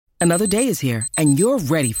Another day is here, and you're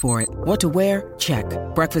ready for it. What to wear? Check.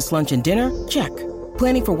 Breakfast, lunch, and dinner? Check.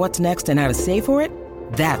 Planning for what's next and how to save for it?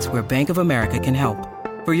 That's where Bank of America can help.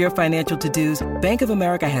 For your financial to-dos, Bank of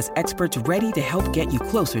America has experts ready to help get you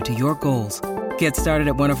closer to your goals. Get started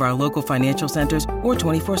at one of our local financial centers or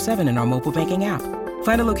 24/7 in our mobile banking app.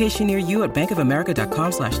 Find a location near you at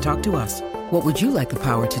bankofamerica.com/talktous. What would you like the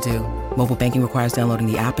power to do? Mobile banking requires downloading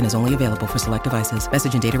the app and is only available for select devices.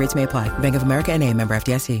 Message and data rates may apply. Bank of America N.A., member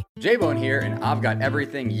FDIC. J-Bone here, and I've got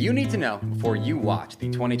everything you need to know before you watch the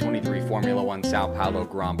 2023 Formula One Sao Paulo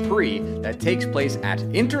Grand Prix that takes place at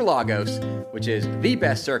Interlagos, which is the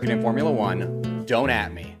best circuit in Formula One. Don't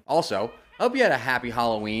at me. Also, I hope you had a happy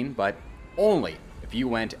Halloween, but only if you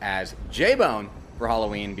went as J-Bone for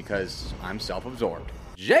Halloween, because I'm self-absorbed.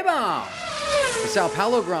 J-Bone! The Sao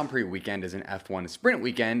Paulo Grand Prix weekend is an F1 sprint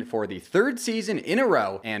weekend for the third season in a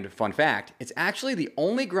row, and fun fact, it's actually the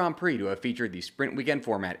only Grand Prix to have featured the sprint weekend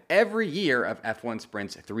format every year of F1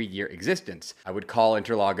 Sprint's 3-year existence. I would call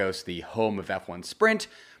Interlagos the home of F1 Sprint,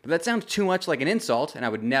 but that sounds too much like an insult, and I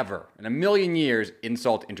would never, in a million years,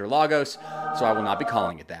 insult Interlagos, so I will not be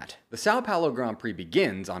calling it that. The Sao Paulo Grand Prix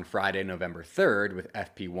begins on Friday, November 3rd with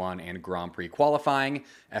FP1 and Grand Prix qualifying.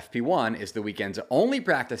 FP1 is the weekend's only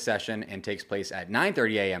practice session and takes place at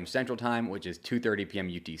 9:30 a.m. Central Time, which is 2:30 p.m.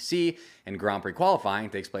 UTC, and Grand Prix qualifying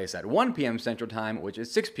takes place at 1 p.m. Central Time, which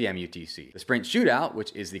is 6 p.m. UTC. The Sprint Shootout,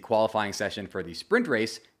 which is the qualifying session for the sprint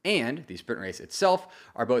race, and the sprint race itself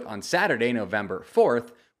are both on Saturday, November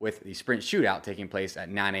 4th, with the Sprint Shootout taking place at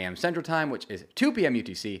 9 a.m. Central Time, which is 2 p.m.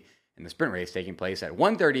 UTC, and the sprint race taking place at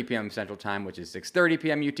 1:30 p.m. Central Time, which is 6:30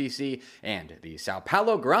 p.m. UTC, and the Sao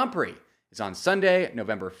Paulo Grand Prix is on Sunday,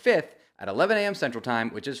 November 5th at 11 a.m. Central Time,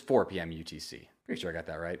 which is 4 p.m. UTC. Pretty sure I got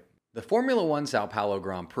that right. The Formula One Sao Paulo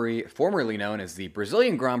Grand Prix, formerly known as the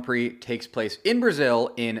Brazilian Grand Prix, takes place in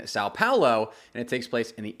Brazil in Sao Paulo, and it takes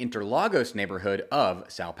place in the Interlagos neighborhood of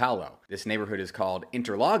Sao Paulo. This neighborhood is called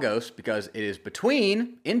Interlagos because it is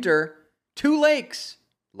between two lakes,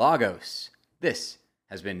 Lagos. This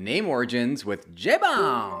has been Name Origins with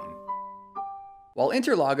J-Bone. While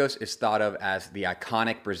Interlagos is thought of as the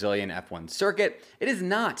iconic Brazilian F1 circuit, it is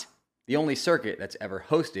not the only circuit that's ever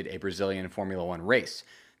hosted a Brazilian Formula One race.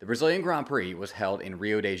 The Brazilian Grand Prix was held in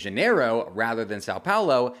Rio de Janeiro rather than Sao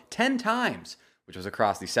Paulo 10 times, which was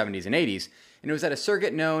across the 70s and 80s, and it was at a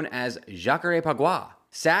circuit known as Jacarepaguá.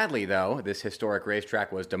 Sadly, though, this historic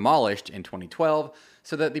racetrack was demolished in 2012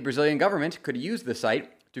 so that the Brazilian government could use the site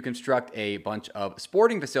to construct a bunch of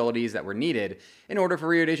sporting facilities that were needed in order for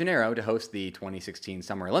Rio de Janeiro to host the 2016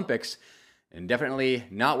 Summer Olympics. And definitely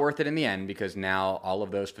not worth it in the end, because now all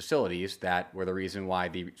of those facilities that were the reason why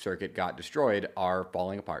the circuit got destroyed are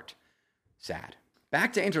falling apart. Sad.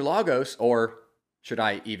 Back to Interlagos, or should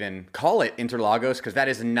I even call it Interlagos, because that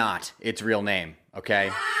is not its real name, okay?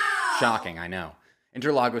 Wow. Shocking, I know.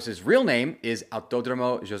 Interlagos' real name is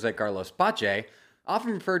Autódromo José Carlos Pache,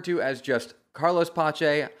 often referred to as just Carlos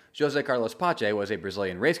Pache. José Carlos Pache was a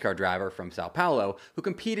Brazilian race car driver from Sao Paulo who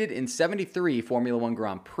competed in 73 Formula One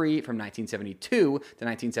Grand Prix from 1972 to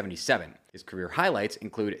 1977. His career highlights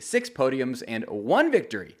include 6 podiums and 1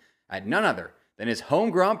 victory at none other than his home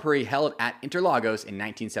Grand Prix held at Interlagos in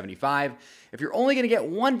 1975. If you're only going to get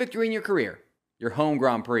 1 victory in your career, your home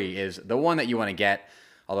Grand Prix is the one that you want to get,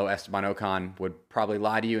 although Esteban Ocon would probably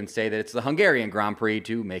lie to you and say that it's the Hungarian Grand Prix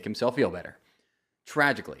to make himself feel better.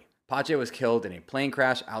 Tragically, Pache was killed in a plane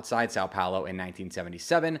crash outside Sao Paulo in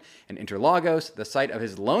 1977, and Interlagos, the site of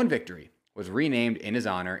his lone victory, was renamed in his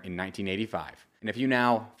honor in 1985. And if you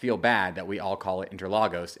now feel bad that we all call it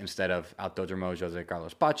Interlagos instead of Autódromo José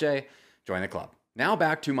Carlos Pache, join the club. Now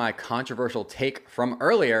back to my controversial take from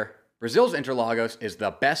earlier. Brazil's Interlagos is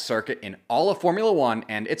the best circuit in all of Formula One,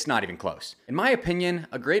 and it's not even close. In my opinion,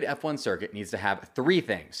 a great F1 circuit needs to have 3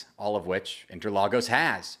 things, all of which Interlagos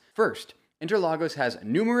has. First, Interlagos has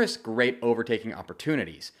numerous great overtaking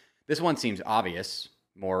opportunities. This one seems obvious.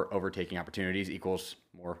 More overtaking opportunities equals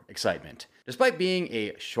more excitement. Despite being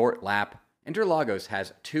a short lap, Interlagos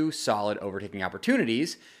has 2 solid overtaking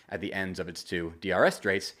opportunities at the ends of its 2 DRS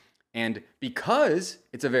straights, and because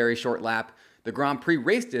it's a very short lap, the Grand Prix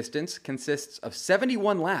race distance consists of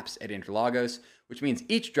 71 laps at Interlagos, which means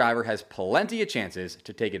each driver has plenty of chances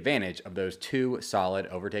to take advantage of those 2 solid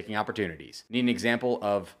overtaking opportunities. Need an example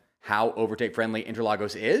of how overtake-friendly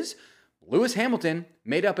Interlagos is? Lewis Hamilton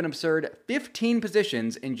made up an absurd 15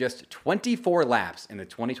 positions in just 24 laps in the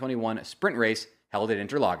 2021 sprint race held at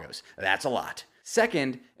Interlagos. That's a lot.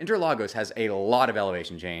 Second, Interlagos has a lot of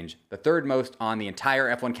elevation change, the 3rd most on the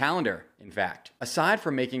entire F1 calendar, in fact. Aside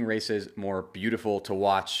from making races more beautiful to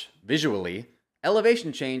watch visually,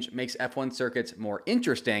 Elevation change makes F1 circuits more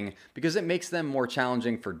interesting because it makes them more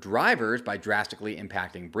challenging for drivers by drastically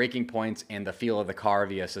impacting braking points and the feel of the car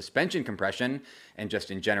via suspension compression, and just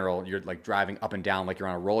in general, you're like driving up and down like you're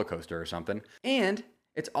on a roller coaster or something. And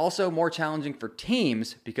it's also more challenging for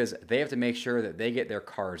teams because they have to make sure that they get their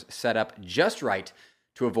cars set up just right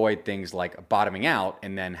to avoid things like bottoming out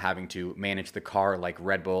and then having to manage the car like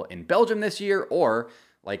Red Bull in Belgium this year, or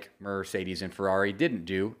like Mercedes and Ferrari didn't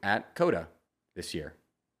do at COTA this year.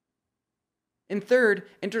 In third,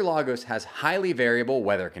 Interlagos has highly variable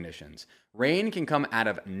weather conditions. Rain can come out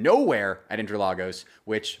of nowhere at Interlagos,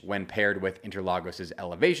 which, when paired with Interlagos'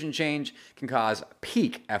 elevation change, can cause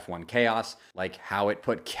peak F1 chaos, like how it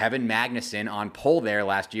put Kevin Magnussen on pole there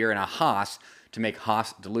last year in a Haas to make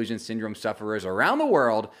Haas delusion syndrome sufferers around the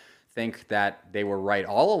world think that they were right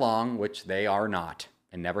all along, which they are not,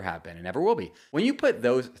 and never have been, and never will be. When you put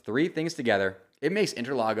those three things together, it makes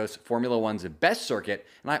Interlagos Formula One's best circuit,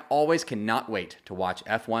 and I always cannot wait to watch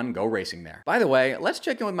F1 go racing there. By the way, let's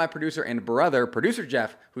check in with my producer and brother, Producer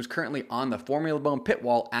Jeff, who's currently on the Formula Bone pit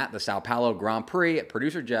wall at the Sao Paulo Grand Prix.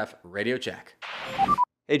 Producer Jeff, radio check.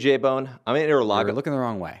 Hey, J-Bone, I'm in Interlagos. You're looking the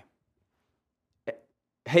wrong way.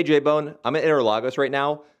 Hey, J-Bone, I'm in Interlagos right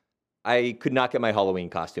now. I could not get my Halloween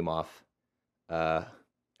costume off. I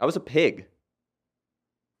was a pig.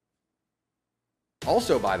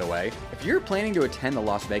 Also, by the way, if you're planning to attend the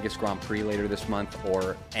Las Vegas Grand Prix later this month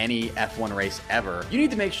or any F1 race ever, you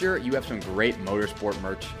need to make sure you have some great motorsport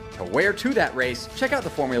merch to wear to that race. Check out the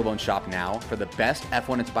Formula Bone shop now for the best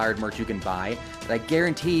F1 inspired merch you can buy that I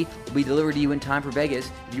guarantee will be delivered to you in time for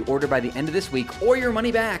Vegas if you order by the end of this week, or your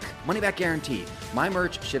money back guarantee. My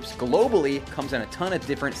merch ships globally, comes in a ton of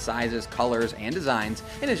different sizes, colors, and designs,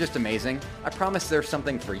 and is just amazing. I promise there's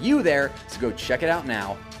something for you there, so go check it out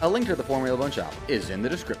now. A link to the Formula Bone shop is in the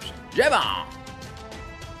description. Jeva!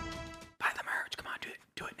 Buy the merch. Come on,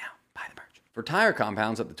 do it now. Buy the merch. For tire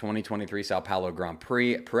compounds at the 2023 Sao Paulo Grand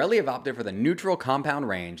Prix, Pirelli have opted for the neutral compound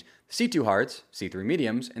range, C2 hards, C3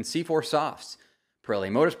 mediums, and C4 softs. Pirelli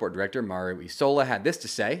Motorsport Director Mario Isola had this to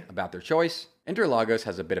say about their choice. Interlagos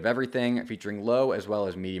has a bit of everything, featuring low as well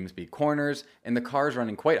as medium speed corners, and the cars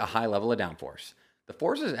running quite a high level of downforce. The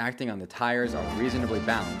forces acting on the tires are reasonably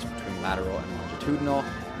balanced between lateral and longitudinal.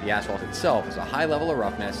 The asphalt itself has a high level of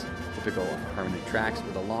roughness, typical of permanent tracks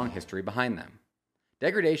with a long history behind them.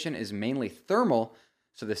 Degradation is mainly thermal,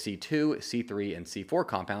 so the C2, C3, and C4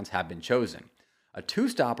 compounds have been chosen. A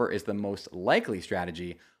two-stopper is the most likely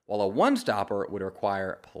strategy, while a one-stopper would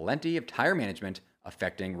require plenty of tire management,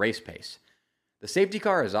 affecting race pace. The safety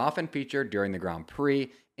car is often featured during the Grand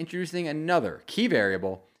Prix, introducing another key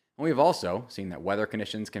variable, and we've also seen that weather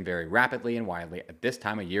conditions can vary rapidly and widely at this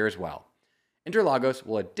time of year as well. Interlagos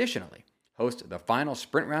will additionally host the final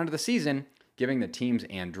sprint round of the season, giving the teams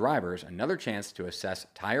and drivers another chance to assess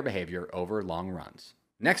tire behavior over long runs.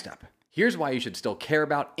 Next up, here's why you should still care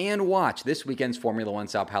about and watch this weekend's Formula One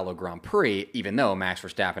Sao Paulo Grand Prix, even though Max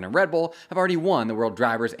Verstappen and Red Bull have already won the World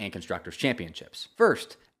Drivers' and Constructors' Championships.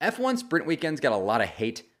 First, F1 sprint weekends get a lot of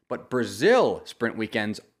hate, but Brazil sprint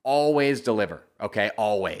weekends always deliver, okay?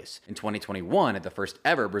 Always. In 2021, at the first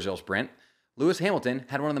ever Brazil sprint, Lewis Hamilton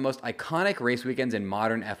had one of the most iconic race weekends in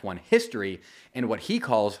modern F1 history, and what he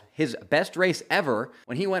calls his best race ever,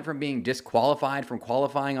 when he went from being disqualified from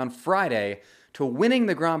qualifying on Friday to winning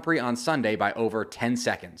the Grand Prix on Sunday by over 10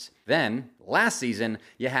 seconds. Then, last season,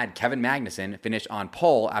 you had Kevin Magnussen finish on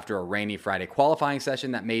pole after a rainy Friday qualifying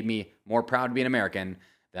session that made me more proud to be an American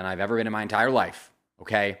than I've ever been in my entire life,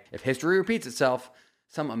 okay? If history repeats itself,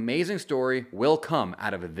 some amazing story will come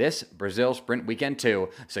out of this Brazil sprint weekend too,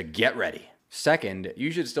 so get ready. Second,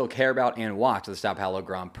 you should still care about and watch the Sao Paulo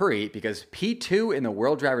Grand Prix because P2 in the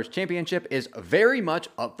World Drivers' Championship is very much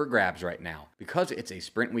up for grabs right now. Because it's a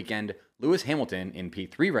sprint weekend, Lewis Hamilton in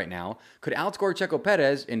P3 right now could outscore Checo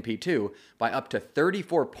Perez in P2 by up to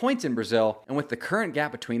 34 points in Brazil, and with the current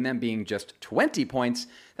gap between them being just 20 points,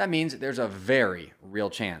 that means there's a very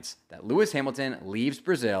real chance that Lewis Hamilton leaves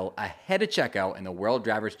Brazil ahead of Checo in the World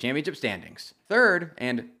Drivers' Championship standings. Third,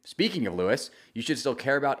 and speaking of Lewis, you should still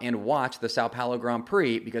care about and watch the Sao Paulo Grand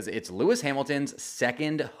Prix because it's Lewis Hamilton's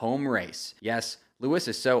second home race. Yes, Lewis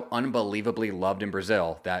is so unbelievably loved in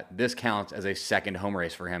Brazil that this counts as a second home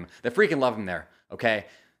race for him. They freaking love him there, okay?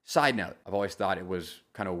 Side note, I've always thought it was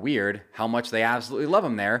kind of weird how much they absolutely love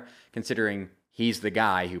him there, considering he's the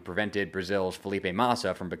guy who prevented Brazil's Felipe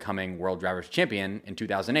Massa from becoming World Drivers' Champion in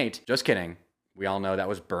 2008. Just kidding. We all know that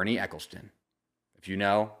was Bernie Ecclestone. If you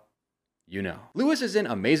know, you know. Lewis is in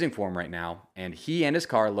amazing form right now, and he and his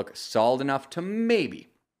car look solid enough to maybe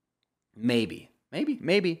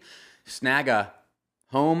snag a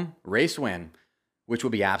home race win, which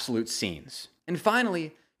will be absolute scenes. And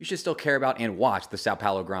finally, you should still care about and watch the Sao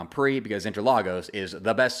Paulo Grand Prix because Interlagos is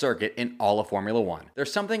the best circuit in all of Formula One.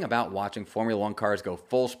 There's something about watching Formula One cars go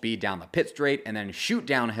full speed down the pit straight and then shoot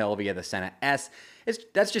downhill via the Senna S.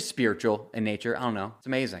 That's just spiritual in nature. I don't know. It's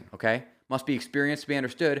amazing, okay? Must be experienced to be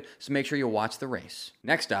understood, so make sure you watch the race.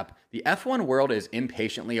 Next up, the F1 world is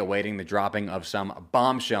impatiently awaiting the dropping of some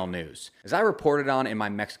bombshell news. As I reported on in my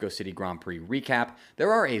Mexico City Grand Prix recap,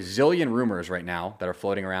 there are a zillion rumors right now that are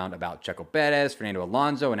floating around about Checo Perez, Fernando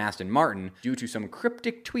Alonso, and Aston Martin due to some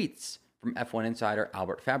cryptic tweets from F1 insider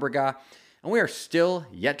Albert Fabrega, and we are still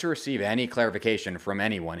yet to receive any clarification from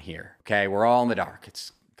anyone here. Okay, we're all in the dark.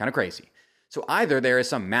 It's kind of crazy. So either there is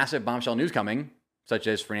some massive bombshell news coming, such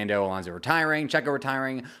as Fernando Alonso retiring, Checo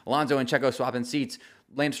retiring, Alonso and Checo swapping seats,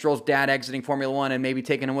 Lance Stroll's dad exiting Formula One and maybe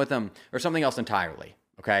taking him with him, or something else entirely,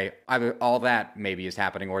 okay? Either all that maybe is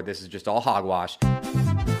happening, or this is just all hogwash.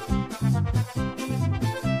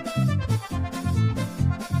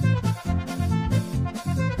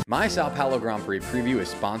 My Sao Paulo Grand Prix preview is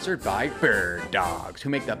sponsored by Bird Dogs, who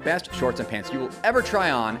make the best shorts and pants you will ever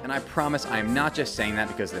try on, and I promise I am not just saying that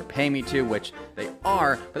because they're paying me to, which they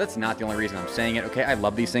are, but that's not the only reason I'm saying it, okay? I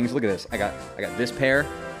love these things. Look at this. I got this pair,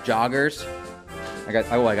 joggers. I got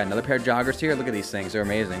another pair of joggers here. Look at these things. They're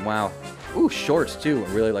amazing. Wow. Ooh, shorts too.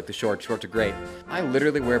 I really like the shorts. Shorts are great. I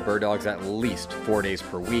literally wear Bird Dogs at least 4 days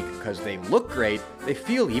per week because they look great, they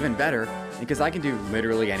feel even better, and because I can do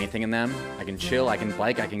literally anything in them. I can chill, I can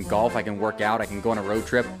bike, I can golf, I can work out, I can go on a road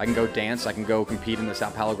trip, I can go dance, I can go compete in the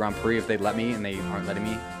Sao Paulo Grand Prix if they'd let me, and they aren't letting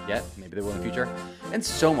me yet. Maybe they will in the future. And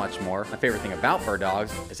so much more. My favorite thing about Bird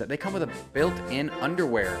Dogs is that they come with a built-in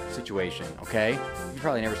underwear situation, okay? You've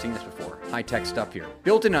probably never seen this before. High-tech stuff here.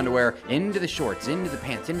 Built-in underwear into the shorts, into the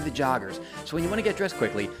pants, into the joggers. So when you want to get dressed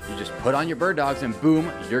quickly, you just put on your Bird Dogs and boom,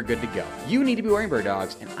 you're good to go. You need to be wearing Bird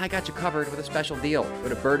Dogs, and I got you covered with a special deal. Go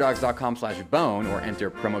to birddogs.com/bone or enter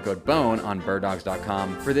promo code BONE on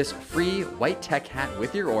birddogs.com for this free white tech hat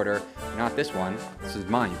with your order. Not this one. This is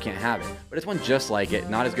mine. You can't have it. But it's one just like it.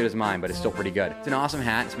 Not as good as mine, but it's still pretty good. It's an awesome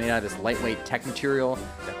hat. It's made out of this lightweight tech material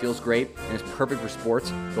that feels great, and it's perfect for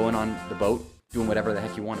sports, going on the boat, doing whatever the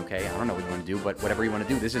heck you want, okay? I don't know what you want to do, but whatever you want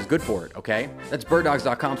to do, this is good for it, okay? That's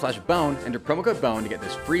birddogs.com/bone. Enter promo code BONE to get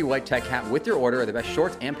this free white tech hat with your order of the best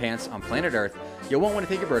shorts and pants on planet Earth. You won't want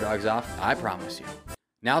to take your Bird Dogs off, I promise you.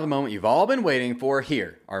 Now the moment you've all been waiting for.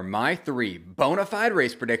 Here are my 3 bona fide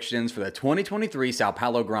race predictions for the 2023 Sao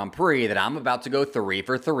Paulo Grand Prix that I'm about to go 3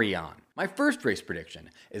 for 3 on. My first race prediction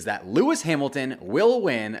is that Lewis Hamilton will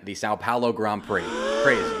win the Sao Paulo Grand Prix.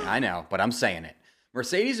 Crazy, I know, but I'm saying it.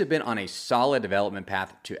 Mercedes have been on a solid development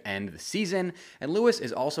path to end the season, and Lewis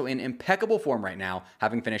is also in impeccable form right now,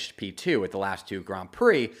 having finished P2 at the last 2 Grand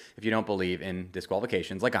Prix, if you don't believe in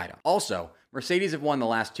disqualifications like I don't. Also, Mercedes have won the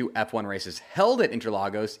last 2 F1 races held at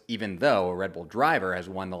Interlagos, even though a Red Bull driver has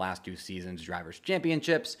won the last 2 seasons' Drivers'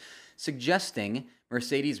 Championships, suggesting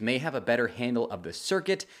Mercedes may have a better handle of the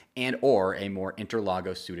circuit and or a more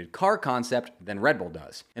Interlagos-suited car concept than Red Bull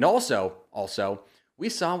does. And also, we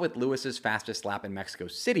saw with Lewis's fastest lap in Mexico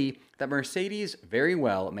City that Mercedes very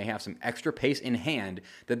well may have some extra pace in hand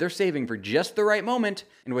that they're saving for just the right moment,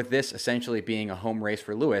 and with this essentially being a home race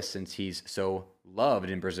for Lewis since he's so loved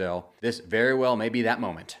in Brazil, this very well may be that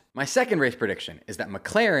moment. My second race prediction is that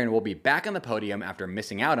McLaren will be back on the podium after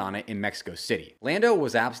missing out on it in Mexico City. Lando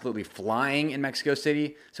was absolutely flying in Mexico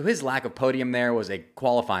City, so his lack of podium there was a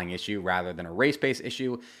qualifying issue rather than a race pace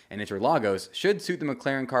issue, and Interlagos should suit the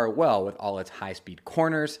McLaren car well with all its high-speed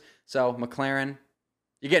corners. So McLaren,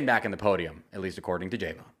 you're getting back in the podium, at least according to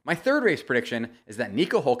J-Bone. My third race prediction is that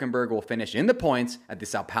Nico Hülkenberg will finish in the points at the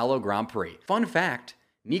Sao Paulo Grand Prix. Fun fact,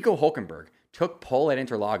 Nico Hülkenberg took pole at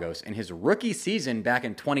Interlagos in his rookie season back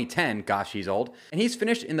in 2010, gosh, he's old, and he's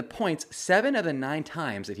finished in the points 7 of the 9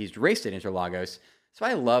 times that he's raced at Interlagos, so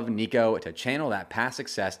I love Nico to channel that past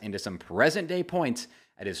success into some present-day points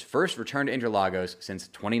at his first return to Interlagos since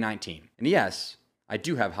 2019. And yes, I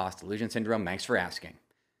do have Haas delusion syndrome, thanks for asking.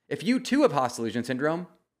 If you too have Haas delusion syndrome,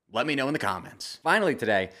 let me know in the comments. Finally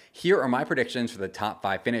today, here are my predictions for the top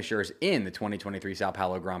 5 finishers in the 2023 Sao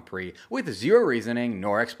Paulo Grand Prix with zero reasoning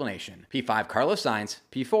nor explanation. P5, Carlos Sainz.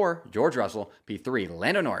 P4, George Russell. P3,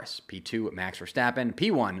 Lando Norris. P2, Max Verstappen.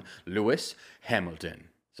 P1, Lewis Hamilton.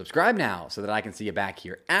 Subscribe now so that I can see you back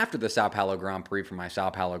here after the Sao Paulo Grand Prix for my Sao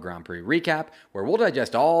Paulo Grand Prix recap, where we'll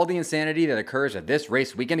digest all the insanity that occurs at this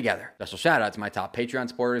race weekend together. Special shout out to my top Patreon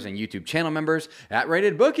supporters and YouTube channel members at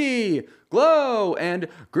Rated Bookie, Glow, and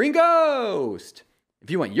Green Ghost. If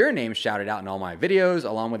you want your name shouted out in all my videos,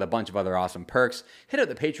 along with a bunch of other awesome perks, hit up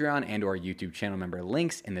the Patreon and or YouTube channel member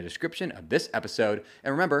links in the description of this episode.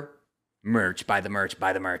 And remember, merch, buy the merch,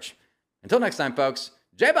 buy the merch. Until next time, folks,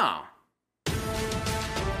 J-Bone!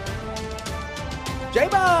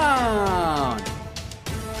 J-Bone!